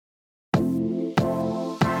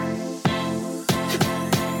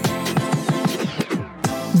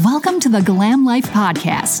Welcome to the Glam Life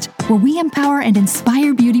Podcast, where we empower and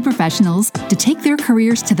inspire beauty professionals to take their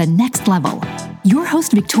careers to the next level. Your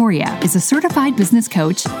host, Victoria, is a certified business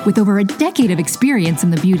coach with over a decade of experience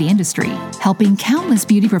in the beauty industry, helping countless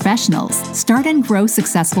beauty professionals start and grow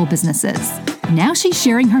successful businesses. Now she's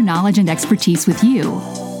sharing her knowledge and expertise with you.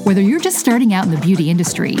 Whether you're just starting out in the beauty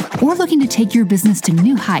industry or looking to take your business to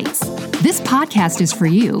new heights, this podcast is for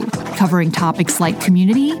you, covering topics like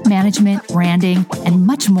community, management, branding, and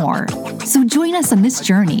much more. So join us on this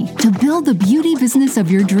journey to build the beauty business of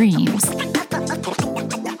your dreams.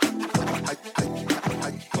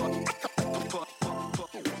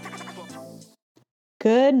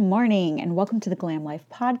 Good morning and welcome to the Glam Life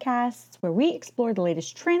Podcast, where we explore the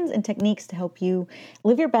latest trends and techniques to help you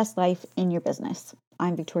live your best life in your business.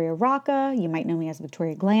 I'm Victoria Rocca. You might know me as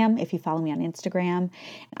Victoria Glam if you follow me on Instagram.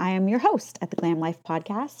 I am your host at the Glam Life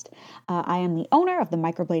Podcast. I am the owner of the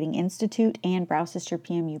Microblading Institute and Brow Sister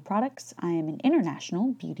PMU products. I am an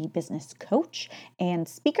international beauty business coach and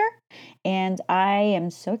speaker, and I am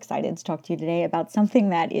so excited to talk to you today about something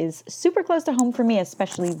that is super close to home for me,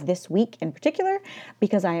 especially this week in particular,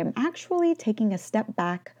 because I am actually taking a step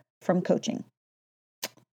back from coaching.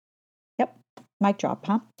 Mic drop,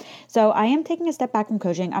 huh? So I am taking a step back from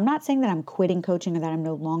coaching. I'm not saying that I'm quitting coaching or that I'm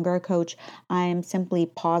no longer a coach. I'm simply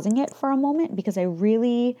pausing it for a moment because I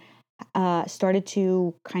really started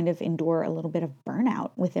to kind of endure a little bit of burnout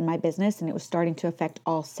within my business, and it was starting to affect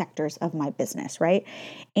all sectors of my business, right?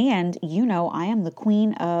 And you know, I am the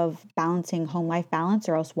queen of balancing home life balance,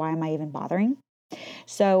 or else why am I even bothering?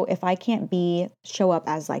 So if I can't show up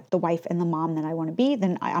as like the wife and the mom that I want to be,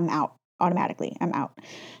 then I'm out. Automatically, I'm out.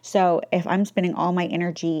 So if I'm spending all my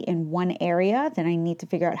energy in one area, then I need to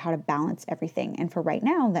figure out how to balance everything. And for right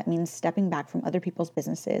now, that means stepping back from other people's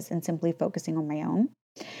businesses and simply focusing on my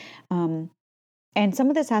own. And some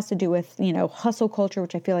of this has to do with, hustle culture,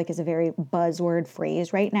 which I feel like is a very buzzword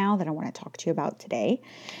phrase right now that I want to talk to you about today.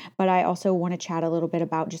 But I also want to chat a little bit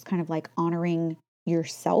about just kind of like honoring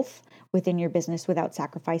yourself within your business without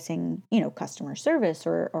sacrificing, customer service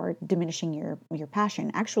or diminishing your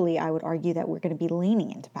passion. Actually, I would argue that we're going to be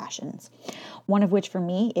leaning into passions. One of which for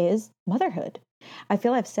me is motherhood. I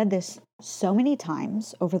feel I've said this so many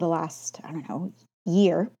times over the last,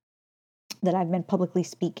 year that I've been publicly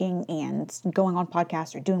speaking and going on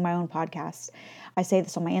podcasts or doing my own podcasts. I say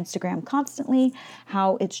this on my Instagram constantly,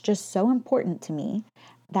 how it's just so important to me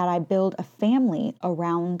that I build a family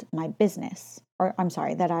around my business.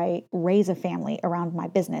 That I raise a family around my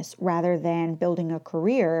business rather than building a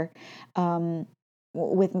career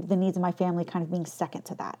with the needs of my family kind of being second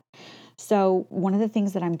to that. So one of the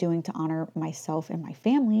things that I'm doing to honor myself and my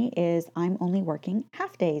family is I'm only working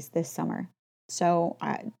half days this summer. So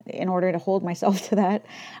in order to hold myself to that,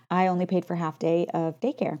 I only paid for half day of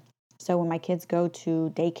daycare. So when my kids go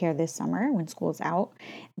to daycare this summer, when school's out,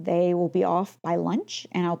 they will be off by lunch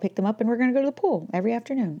and I'll pick them up and we're going to go to the pool every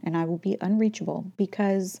afternoon, and I will be unreachable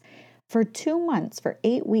because for 2 months, for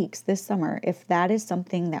 8 weeks this summer, if that is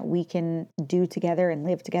something that we can do together and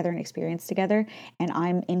live together and experience together, and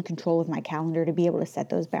I'm in control of my calendar to be able to set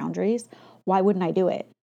those boundaries, why wouldn't I do it?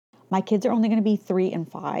 My kids are only going to be 3 and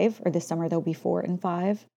 5, or this summer they'll be 4 and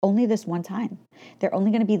 5, only this one time. They're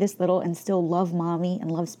only going to be this little and still love mommy and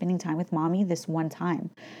love spending time with mommy this one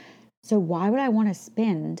time. So why would I want to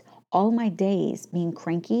spend all my days being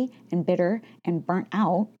cranky and bitter and burnt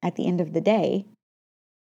out at the end of the day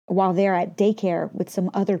while they're at daycare with some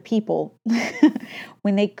other people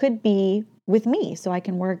when they could be with me so I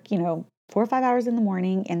can work, 4 or 5 hours in the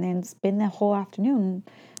morning and then spend the whole afternoon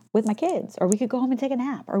with my kids, or we could go home and take a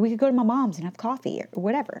nap, or we could go to my mom's and have coffee or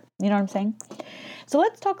whatever. You know what I'm saying? So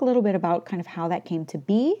let's talk a little bit about kind of how that came to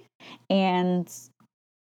be and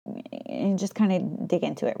just kind of dig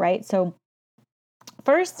into it, right? So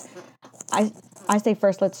first, I say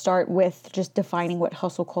first, let's start with just defining what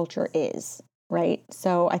hustle culture is, right?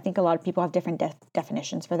 So I think a lot of people have different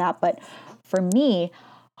definitions for that. But for me,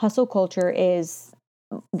 hustle culture is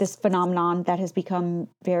this phenomenon that has become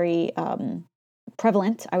very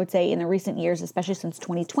prevalent, I would say, in the recent years, especially since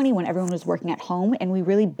 2020, when everyone was working at home and we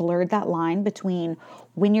really blurred that line between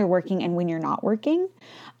when you're working and when you're not working.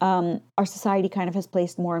 Our society kind of has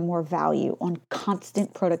placed more and more value on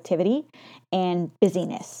constant productivity and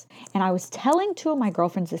busyness. And I was telling 2 of my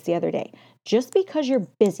girlfriends this the other day, just because you're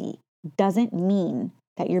busy doesn't mean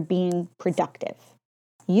that you're being productive.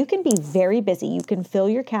 You can be very busy. You can fill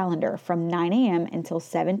your calendar from 9 a.m. until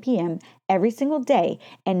 7 p.m. every single day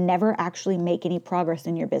and never actually make any progress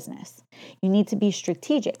in your business. You need to be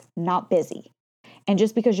strategic, not busy. And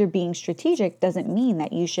just because you're being strategic doesn't mean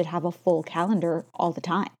that you should have a full calendar all the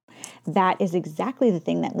time. That is exactly the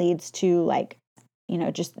thing that leads to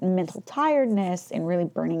just mental tiredness and really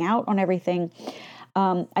burning out on everything.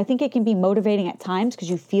 I think it can be motivating at times because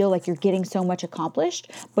you feel like you're getting so much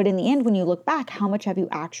accomplished. But in the end, when you look back, how much have you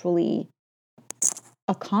actually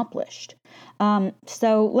accomplished?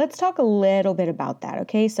 So let's talk a little bit about that.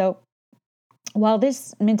 Okay. So while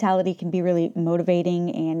this mentality can be really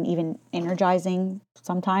motivating and even energizing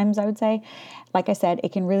sometimes, I would say, like I said,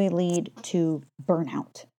 it can really lead to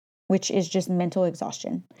burnout, which is just mental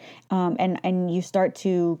exhaustion. And you start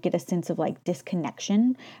to get a sense of like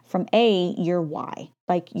disconnection from your why,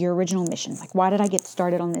 like your original mission. Like, why did I get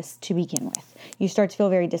started on this to begin with? You start to feel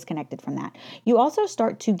very disconnected from that. You also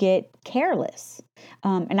start to get careless.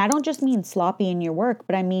 And I don't just mean sloppy in your work,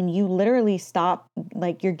 but I mean you literally stop,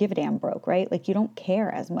 like you're give a damn broke, right? Like you don't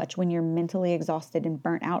care as much when you're mentally exhausted and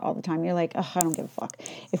burnt out all the time. You're like, oh, I don't give a fuck.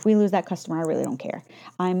 If we lose that customer, I really don't care.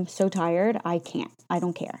 I'm so tired. I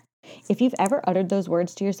don't care. If you've ever uttered those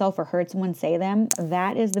words to yourself or heard someone say them,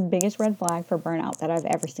 that is the biggest red flag for burnout that I've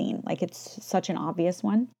ever seen. Like it's such an obvious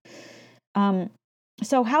one.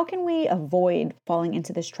 So how can we avoid falling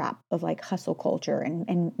into this trap of like hustle culture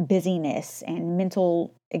and busyness and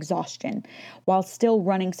mental exhaustion while still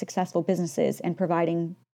running successful businesses and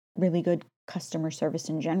providing really good customer service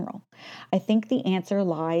in general? I think the answer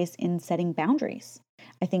lies in setting boundaries.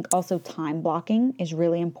 I think also time blocking is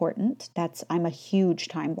really important. I'm a huge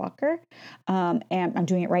time blocker. And I'm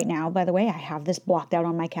doing it right now, by the way. I have this blocked out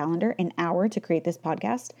on my calendar, an hour to create this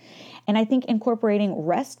podcast. And I think incorporating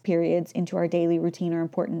rest periods into our daily routine are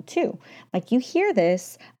important too. Like you hear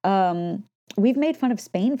this, we've made fun of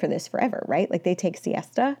Spain for this forever, right? Like they take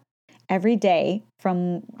siesta every day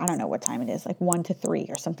from, I don't know what time it is, like 1 to 3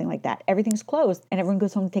 or something like that. Everything's closed and everyone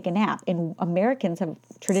goes home to take a nap. And Americans have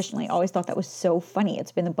traditionally always thought that was so funny.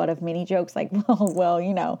 It's been the butt of many jokes like, well,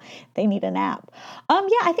 they need a nap.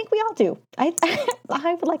 Yeah, I think we all do. I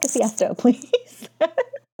would like a siesta, please.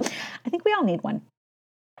 I think we all need one.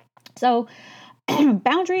 So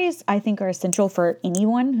boundaries, I think, are essential for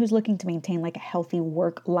anyone who's looking to maintain like a healthy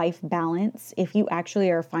work-life balance. If you actually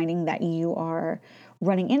are finding that you are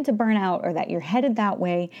running into burnout or that you're headed that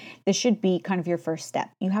way, this should be kind of your first step.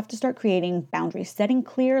 You have to start creating boundaries. Setting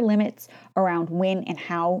clear limits around when and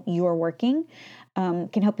how you're working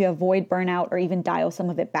can help you avoid burnout or even dial some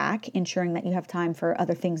of it back, ensuring that you have time for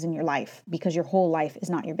other things in your life because your whole life is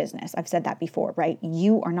not your business. I've said that before, right?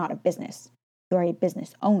 You are not a business. You are a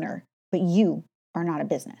business owner, but you are not a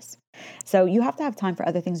business. So you have to have time for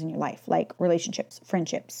other things in your life, like relationships,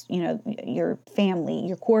 friendships, your family,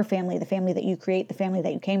 your core family, the family that you create, the family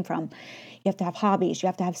that you came from. You have to have hobbies. You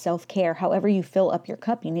have to have self-care. However you fill up your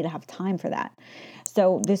cup, you need to have time for that.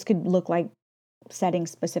 So this could look like setting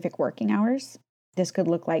specific working hours. This could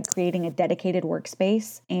look like creating a dedicated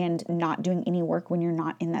workspace and not doing any work when you're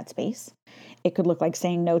not in that space. It could look like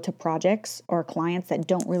saying no to projects or clients that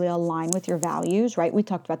don't really align with your values, right? We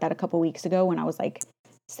talked about that a couple weeks ago when I was like,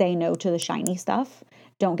 say no to the shiny stuff.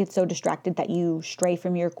 Don't get so distracted that you stray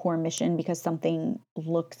from your core mission because something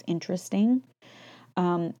looks interesting.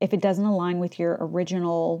 If it doesn't align with your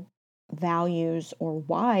original values or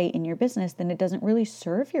why in your business, then it doesn't really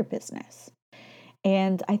serve your business.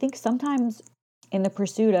 And I think sometimes in the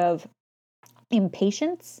pursuit of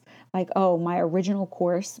impatience, like, oh, my original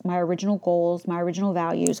course, my original goals, my original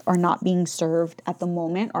values are not being served at the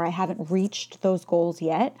moment, or I haven't reached those goals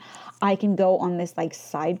yet, I can go on this like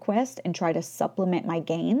side quest and try to supplement my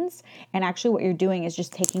gains. And actually what you're doing is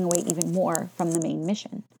just taking away even more from the main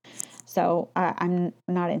mission. So I'm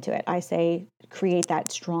not into it. I say create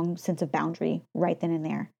that strong sense of boundary right then and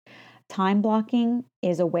there. Time blocking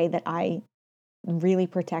is a way that I really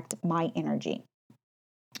protect my energy.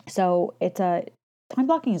 So time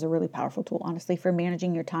blocking is a really powerful tool, honestly, for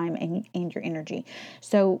managing your time and your energy.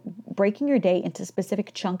 So breaking your day into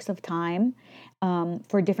specific chunks of time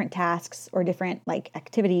for different tasks or different like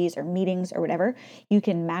activities or meetings or whatever, you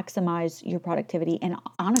can maximize your productivity and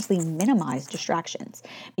honestly minimize distractions.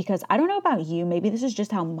 Because I don't know about you, maybe this is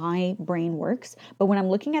just how my brain works, but when I'm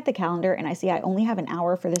looking at the calendar and I see I only have an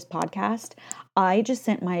hour for this podcast, I just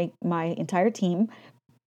sent my entire team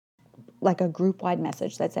like a group-wide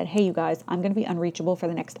message that said, hey, you guys, I'm going to be unreachable for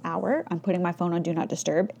the next hour. I'm putting my phone on Do Not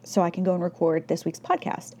Disturb so I can go and record this week's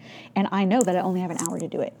podcast. And I know that I only have an hour to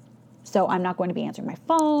do it. So I'm not going to be answering my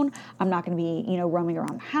phone. I'm not going to be, roaming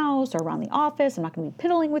around the house or around the office. I'm not going to be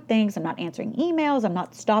piddling with things. I'm not answering emails. I'm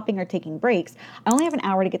not stopping or taking breaks. I only have an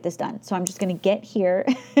hour to get this done. So I'm just going to get here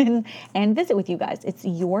and visit with you guys. It's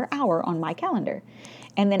your hour on my calendar.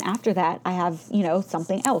 And then after that, I have,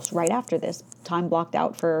 something else right after this time blocked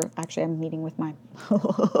out for, actually, I'm meeting with my,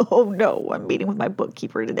 I'm meeting with my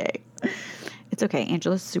bookkeeper today. It's okay.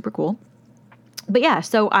 Angela's super cool. But yeah,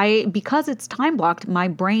 so because it's time blocked, my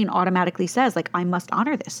brain automatically says, like, I must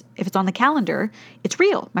honor this. If it's on the calendar, it's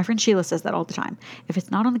real. My friend Sheila says that all the time. If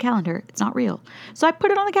it's not on the calendar, it's not real. So I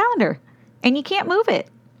put it on the calendar, and you can't move it.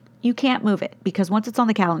 You can't move it, because once it's on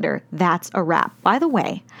the calendar, that's a wrap. By the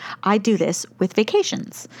way, I do this with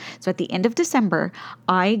vacations. So at the end of December,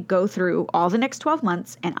 I go through all the next 12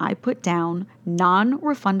 months and I put down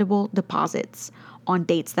non-refundable deposits on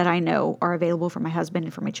dates that I know are available for my husband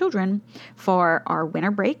and for my children for our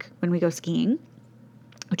winter break when we go skiing,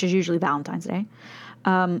 which is usually Valentine's Day,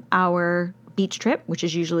 our beach trip, which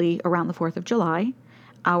is usually around the 4th of July,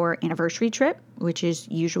 our anniversary trip, which is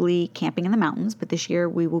usually camping in the mountains, but this year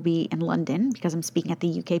we will be in London because I'm speaking at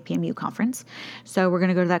the UK PMU conference. So we're going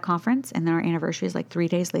to go to that conference, and then our anniversary is like 3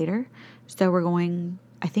 days later. So we're going,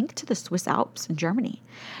 I think, to the Swiss Alps in Germany,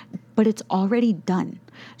 but it's already done.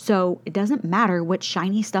 So it doesn't matter what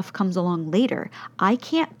shiny stuff comes along later. I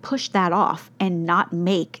can't push that off and not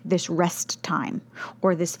make this rest time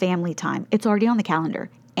or this family time. It's already on the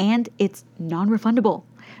calendar, and it's non-refundable.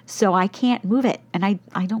 So I can't move it, and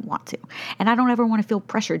I don't want to. And I don't ever want to feel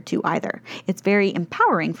pressured to either. It's very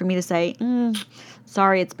empowering for me to say,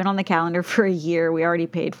 sorry, it's been on the calendar for a year. We already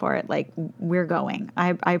paid for it. Like, we're going.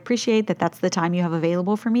 I appreciate that that's the time you have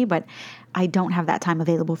available for me, but I don't have that time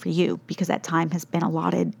available for you because that time has been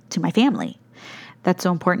allotted to my family. That's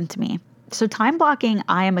so important to me. So time blocking,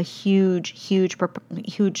 I am a huge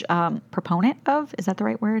proponent of. Is that the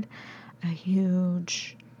right word? A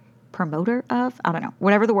huge promoter of, I don't know,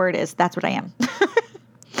 whatever the word is, that's what I am.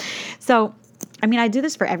 So, I mean, I do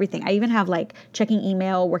this for everything. I even have like checking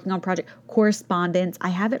email, working on project, correspondence. I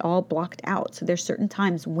have it all blocked out. So there's certain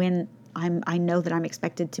times when I know that I'm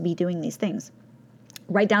expected to be doing these things,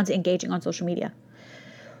 right down to engaging on social media.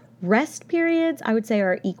 Rest periods, I would say,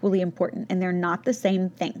 are equally important, and they're not the same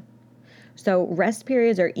thing. So rest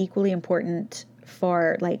periods are equally important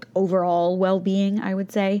for like overall well-being, I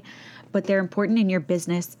would say, but they're important in your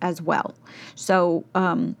business as well. So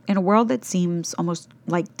in a world that seems almost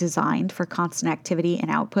like designed for constant activity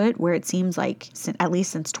and output, where it seems like, at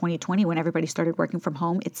least since 2020, when everybody started working from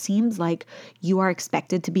home, it seems like you are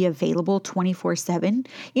expected to be available 24/7.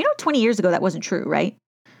 20 years ago, that wasn't true, right?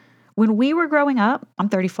 When we were growing up, I'm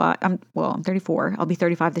 35, I'm 34, I'll be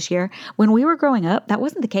 35 this year. When we were growing up, that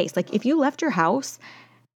wasn't the case. Like, if you left your house,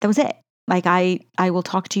 that was it. Like, I will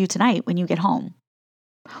talk to you tonight when you get home.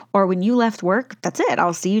 Or when you left work, that's it.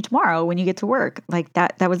 I'll see you tomorrow when you get to work. Like,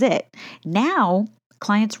 that was it. Now,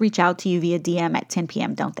 clients reach out to you via DM at 10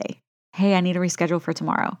 p.m., don't they? Hey, I need to reschedule for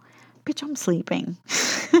tomorrow. Bitch, I'm sleeping.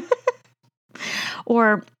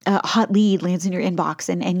 Or a hot lead lands in your inbox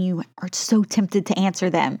and you are so tempted to answer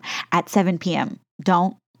them at 7 p.m.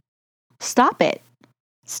 Don't. Stop it.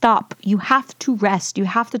 Stop. You have to rest. You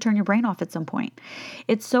have to turn your brain off at some point.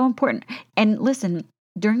 It's so important. And listen,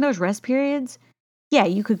 during those rest periods, yeah,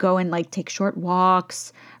 you could go and like take short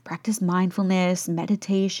walks, practice mindfulness,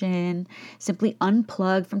 meditation, simply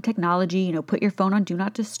unplug from technology, put your phone on do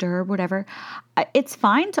not disturb, whatever. It's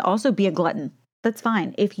fine to also be a glutton. That's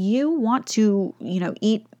fine. If you want to,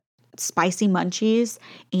 eat spicy munchies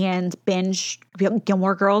and binge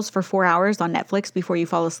Gilmore Girls for 4 hours on Netflix before you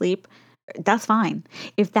fall asleep, that's fine.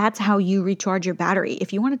 If that's how you recharge your battery.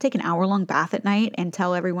 If you want to take an hour-long bath at night and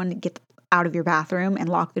tell everyone to get out of your bathroom and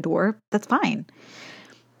lock the door, that's fine.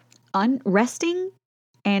 Resting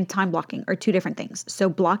and time blocking are two different things. So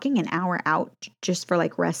blocking an hour out just for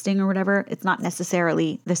like resting or whatever, it's not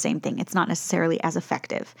necessarily the same thing. It's not necessarily as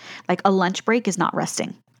effective. Like a lunch break is not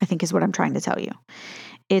resting, I think is what I'm trying to tell you.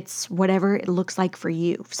 It's whatever it looks like for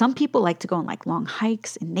you. Some people like to go on like long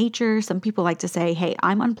hikes in nature. Some people like to say, hey,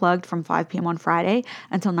 I'm unplugged from 5 p.m. on Friday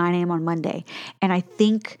until 9 a.m. on Monday. And I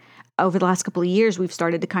think over the last couple of years, we've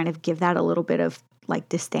started to kind of give that a little bit of like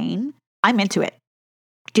disdain. I'm into it.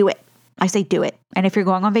 Do it. I say do it. And if you're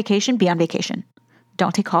going on vacation, be on vacation.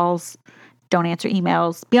 Don't take calls. Don't answer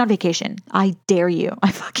emails. Be on vacation. I dare you.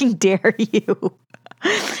 I fucking dare you.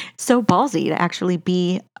 So ballsy to actually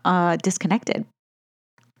be disconnected.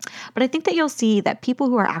 But I think that you'll see that people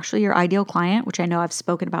who are actually your ideal client, which I know I've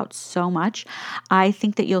spoken about so much, I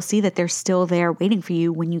think that you'll see that they're still there waiting for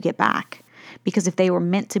you when you get back. Because if they were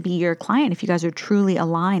meant to be your client, if you guys are truly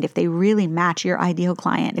aligned, if they really match your ideal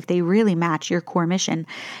client, if they really match your core mission,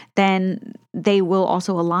 then they will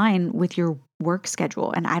also align with your work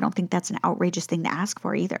schedule. And I don't think that's an outrageous thing to ask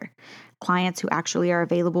for either. Clients who actually are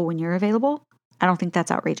available when you're available, I don't think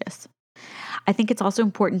that's outrageous. I think it's also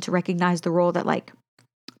important to recognize the role that like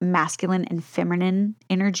masculine and feminine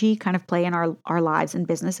energy kind of play in our lives and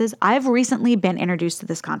businesses. I've recently been introduced to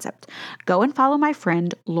this concept. Go and follow my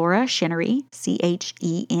friend Laura Chenery,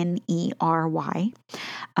 Chenery.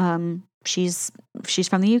 She's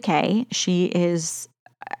from the UK. She is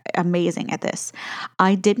amazing at this.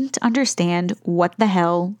 I didn't understand what the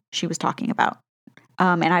hell she was talking about.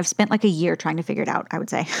 And I've spent like a year trying to figure it out, I would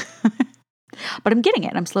say. But I'm getting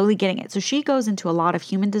it. I'm slowly getting it. So she goes into a lot of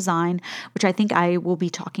human design, which I think I will be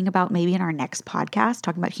talking about maybe in our next podcast,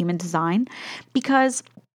 talking about human design, because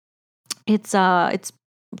it's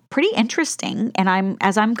pretty interesting. And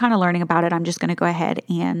as I'm kind of learning about it, I'm just going to go ahead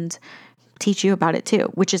and teach you about it too,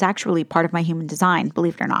 which is actually part of my human design,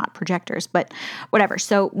 believe it or not, projectors, but whatever.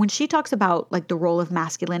 So when she talks about like the role of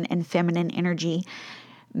masculine and feminine energy,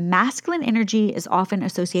 masculine energy is often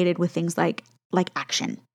associated with things like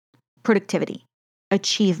action, productivity,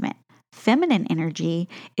 achievement. Feminine energy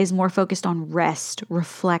is more focused on rest,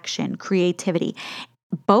 reflection, creativity.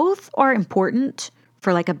 Both are important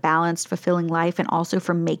for like a balanced, fulfilling life, and also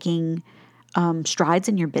for making strides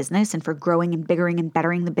in your business and for growing and biggering and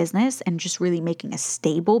bettering the business and just really making a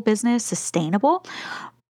stable business sustainable.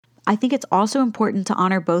 I think it's also important to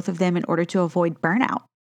honor both of them in order to avoid burnout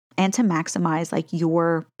and to maximize like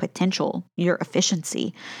your potential, your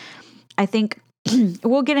efficiency. I think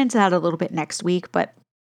we'll get into that a little bit next week, but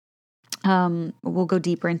we'll go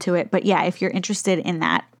deeper into it. But yeah, if you're interested in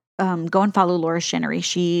that, go and follow Laura Shinnery.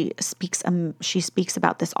 She speaks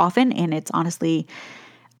about this often, and it's honestly,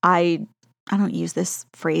 I don't use this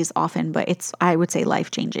phrase often, but I would say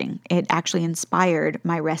life-changing. It actually inspired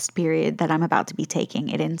my rest period that I'm about to be taking.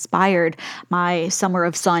 It inspired my summer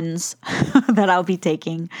of suns that I'll be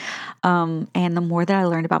taking. And the more that I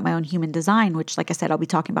learned about my own human design, which, like I said, I'll be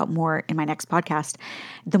talking about more in my next podcast,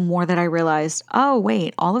 the more that I realized, oh,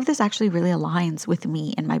 wait, all of this actually really aligns with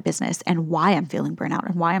me and my business and why I'm feeling burnout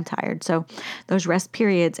and why I'm tired. So those rest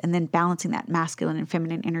periods and then balancing that masculine and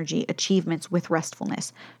feminine energy achievements with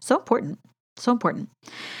restfulness. So important. So important.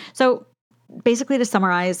 So basically, to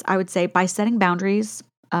summarize, I would say by setting boundaries,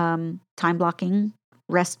 time blocking,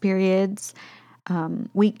 rest periods,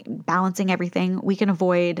 balancing everything, we can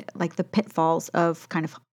avoid like the pitfalls of kind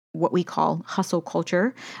of what we call hustle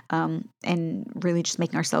culture, and really just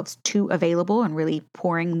making ourselves too available and really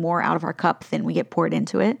pouring more out of our cup than we get poured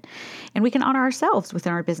into it. And we can honor ourselves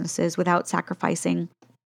within our businesses without sacrificing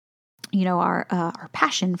our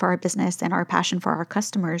passion for our business and our passion for our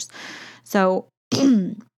customers. So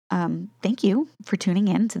thank you for tuning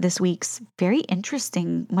in to this week's very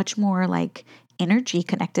interesting, much more like energy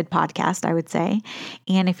connected podcast, I would say.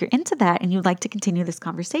 And if you're into that and you'd like to continue this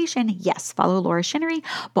conversation, yes, follow Laura Shinnery,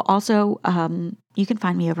 but also you can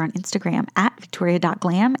find me over on Instagram at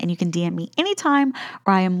victoria.glam, and you can DM me anytime,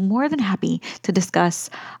 where I am more than happy to discuss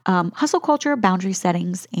hustle culture, boundary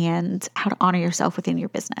settings, and how to honor yourself within your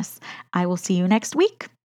business. I will see you next week.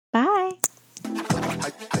 Bye.